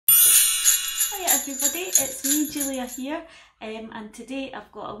Hi everybody, it's me Julia here, and today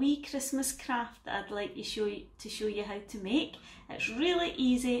I've got a wee Christmas craft that I'd like to show you how to make. It's really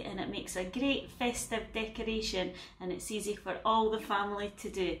easy and it makes a great festive decoration, and it's easy for all the family to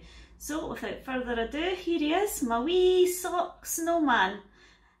do. So without further ado, here he is, my wee sock snowman.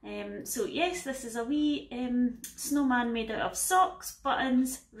 So yes, this is a wee snowman made out of socks,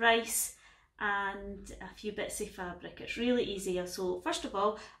 buttons, rice and a few bits of fabric. It's really easy. So first of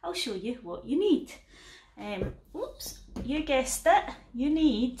all, I'll show you what you need. Oops, you guessed it, you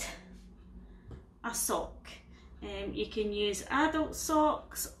need a sock. You can use adult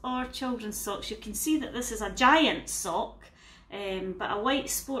socks or children's socks. You can see that this is a giant sock, but a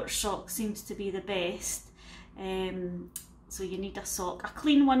white sports sock seems to be the best. So you need a sock, a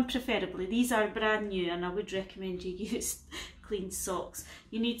clean one preferably. These are brand new and I would recommend you use clean socks.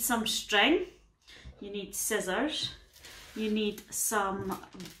 You need some string, you need scissors, you need some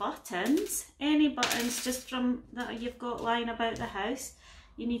buttons, any buttons just from that you've got lying about the house.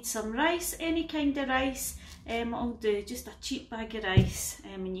 You need some rice, any kind of rice, I'll do just a cheap bag of rice,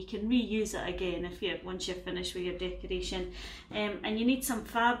 and you can reuse it again once you're finished with your decoration. And you need some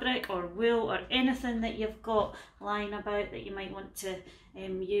fabric or wool or anything that you've got lying about that you might want to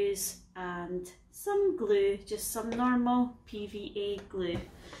use, and some glue, just some normal PVA glue.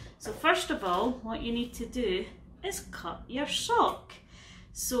 So first of all, what you need to do is cut your sock.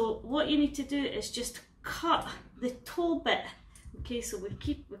 So what you need to do is just cut the toe bit. Okay, so we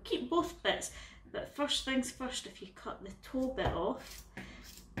keep both bits, but first things first, if you cut the toe bit off,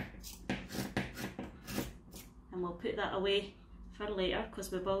 and we'll put that away for later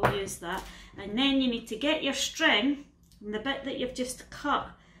because we will use that. And then you need to get your string, and the bit that you've just cut,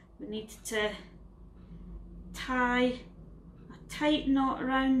 we need to tie a tight knot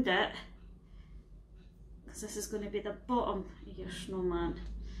around it, because this is going to be the bottom of your snowman.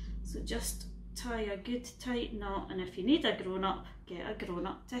 So just tie a good tight knot, and if you need a grown-up, get a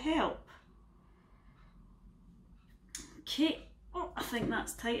grown-up to help. Okay, oh, I think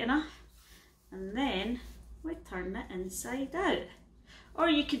that's tight enough. And then we turn it inside out. Or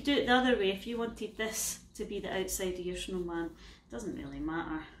you could do it the other way if you wanted this to be the outside of your snowman. Doesn't really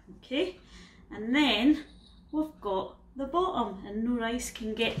matter, okay? And then we've got the bottom, and no rice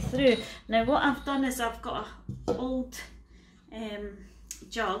can get through. Now what I've done is I've got an old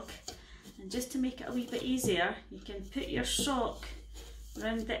jug, and just to make it a wee bit easier, you can put your sock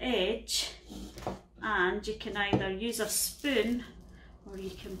around the edge, and you can either use a spoon or you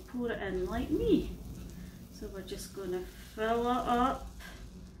can pour it in like me. So we're just going to fill it up.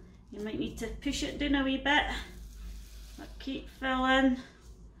 You might need to push it down a wee bit, but keep filling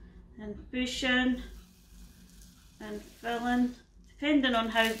and pushing and filling, depending on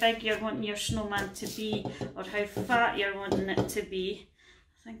how big you're wanting your snowman to be or how fat you're wanting it to be.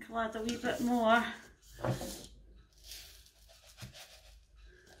 I think I'll add a wee bit more.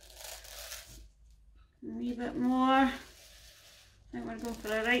 A wee bit more. I think we're going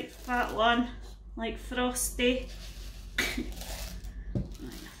for a right fat one, like Frosty. Right,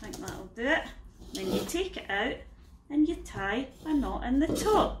 I think that'll do it. Then you take it out and you tie a knot in the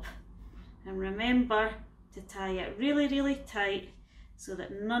top. And remember to tie it really, really tight so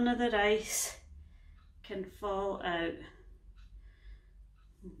that none of the rice can fall out.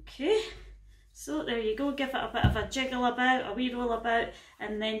 Okay, so there you go, give it a bit of a jiggle about, a wee roll about,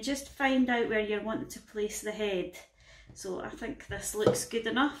 and then just find out where you're wanting to place the head. So I think this looks good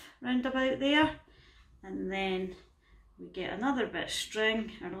enough round about there, and then we get another bit of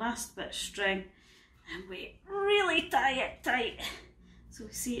string, our last bit of string, and we really tie it tight. So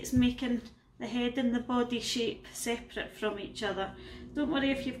we see it's making the head and the body shape separate from each other. Don't worry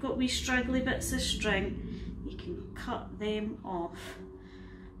if you've got wee straggly bits of string, you can cut them off.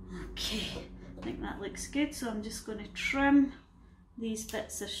 Okay, I think that looks good, so I'm just going to trim these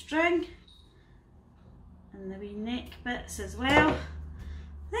bits of string and the wee neck bits as well.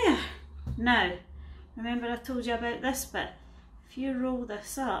 There! Now, remember I told you about this bit. If you roll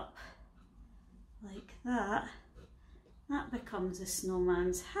this up like that, that becomes a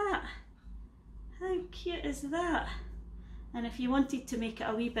snowman's hat. How cute is that? And if you wanted to make it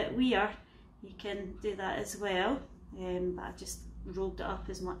a wee bit weird, you can do that as well, but I just rolled it up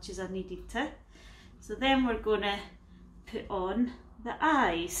as much as I needed to. So then we're going to put on the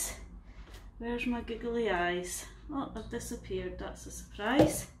eyes. Where's my googly eyes? Oh, they've disappeared, that's a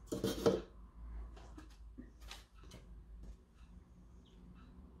surprise.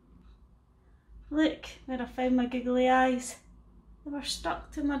 Look where I found my googly eyes. They were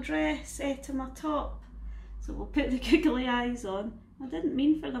stuck to my dress, to my top. So we'll put the googly eyes on. I didn't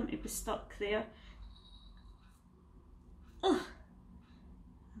mean for them to be stuck there. Oh.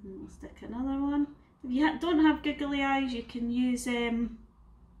 And we'll stick another one. If you don't have googly eyes, you can use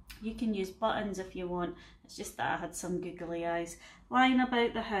buttons if you want. It's just that I had some googly eyes lying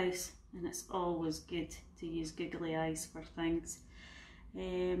about the house, and it's always good to use googly eyes for things.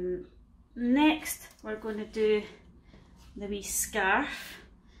 Next we're going to do the wee scarf.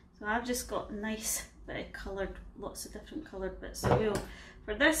 So I've just got a nice bit of coloured, lots of different coloured bits of wool.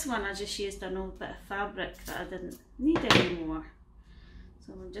 For this one I just used an old bit of fabric that I didn't need anymore.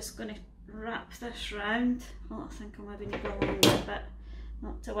 So I'm just going to wrap this round. Oh, I think I maybe need a longer bit.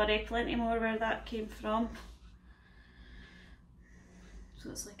 Not to worry, plenty more where that came from.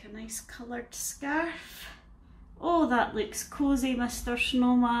 So it's like a nice coloured scarf. Oh, that looks cosy, Mr.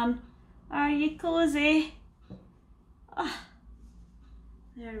 Snowman. Are you cosy? Ah,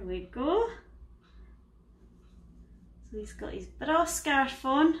 there we go. So he's got his bra scarf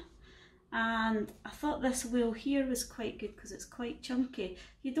on, and I thought this wool here was quite good because it's quite chunky. If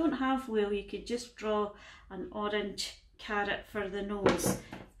you don't have wool, you could just draw an orange carrot for the nose,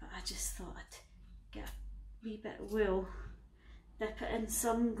 but I just thought I'd get a wee bit of wool, dip it in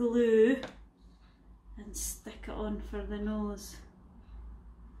some glue and stick it on for the nose.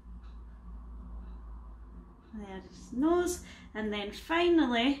 There's his nose, and then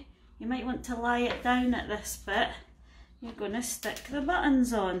finally you might want to lie it down at this bit. You're going to stick the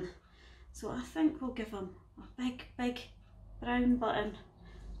buttons on. So I think we'll give him a big brown button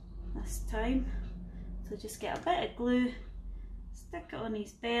this time. So just get a bit of glue, stick it on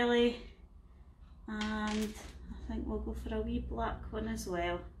his belly, and I think we'll go for a wee black one as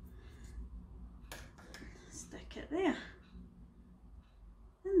well. Stick it there.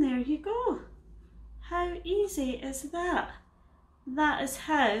 And there you go. How easy is that? That is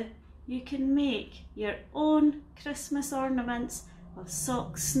how you can make your own Christmas ornaments of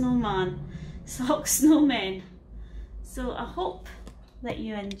sock snowmen. So I hope that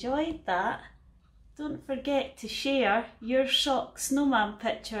you enjoyed that. Don't forget to share your sock snowman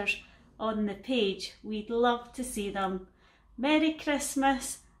pictures on the page. We'd love to see them. Merry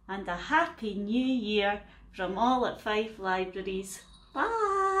Christmas and a Happy New Year from all at Fife Libraries.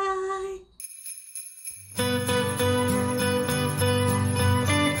 Bye!